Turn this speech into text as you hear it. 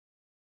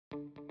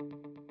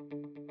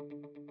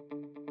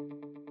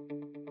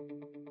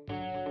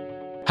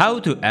How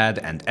to add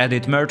and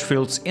edit merge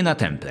fields in a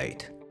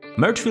template.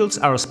 Merge fields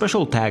are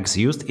special tags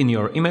used in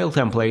your email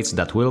templates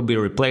that will be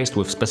replaced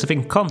with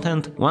specific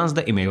content once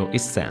the email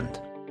is sent.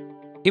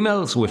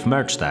 Emails with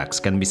merge tags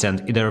can be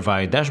sent either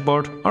via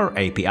dashboard or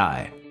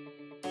API.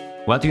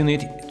 What you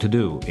need to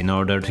do in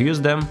order to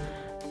use them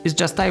is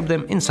just type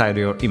them inside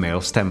your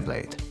email's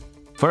template.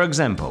 For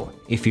example,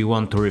 if you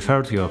want to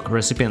refer to your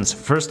recipient's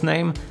first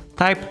name,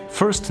 type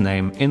first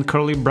name in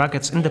curly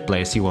brackets in the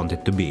place you want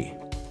it to be.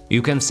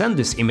 You can send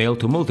this email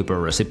to multiple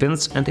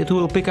recipients and it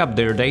will pick up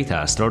their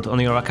data stored on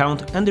your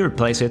account and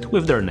replace it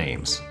with their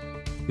names.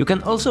 You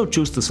can also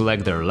choose to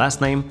select their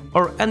last name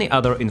or any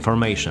other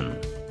information.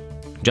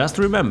 Just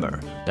remember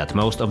that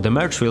most of the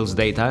merge fields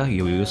data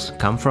you use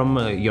come from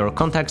your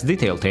contacts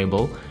detail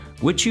table,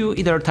 which you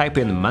either type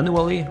in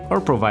manually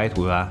or provide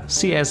with a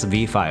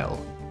CSV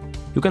file.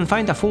 You can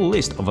find a full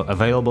list of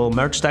available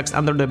merge tags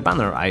under the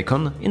banner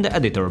icon in the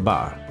editor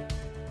bar.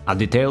 A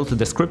detailed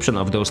description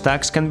of those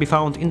tags can be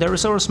found in the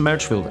Resource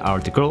Merge Field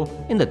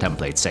article in the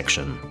Template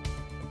section.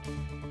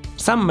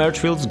 Some merge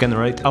fields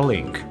generate a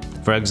link,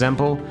 for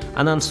example,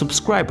 an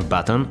unsubscribe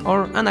button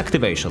or an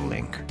activation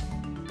link.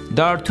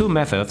 There are two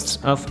methods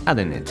of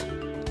adding it.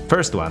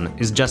 First one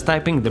is just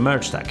typing the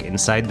merge tag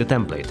inside the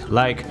template,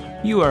 like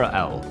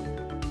URL.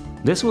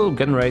 This will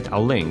generate a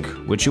link,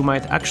 which you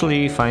might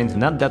actually find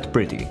not that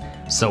pretty,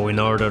 so in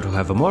order to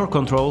have more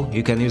control,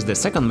 you can use the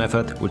second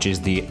method, which is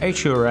the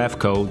href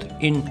code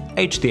in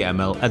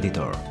HTML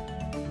editor.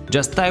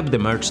 Just type the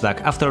merge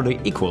tag after the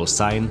equal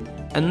sign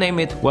and name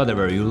it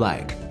whatever you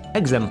like.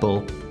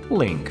 Example,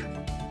 link.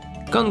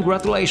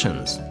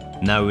 Congratulations!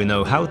 Now you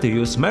know how to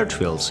use merge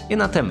fields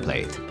in a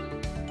template.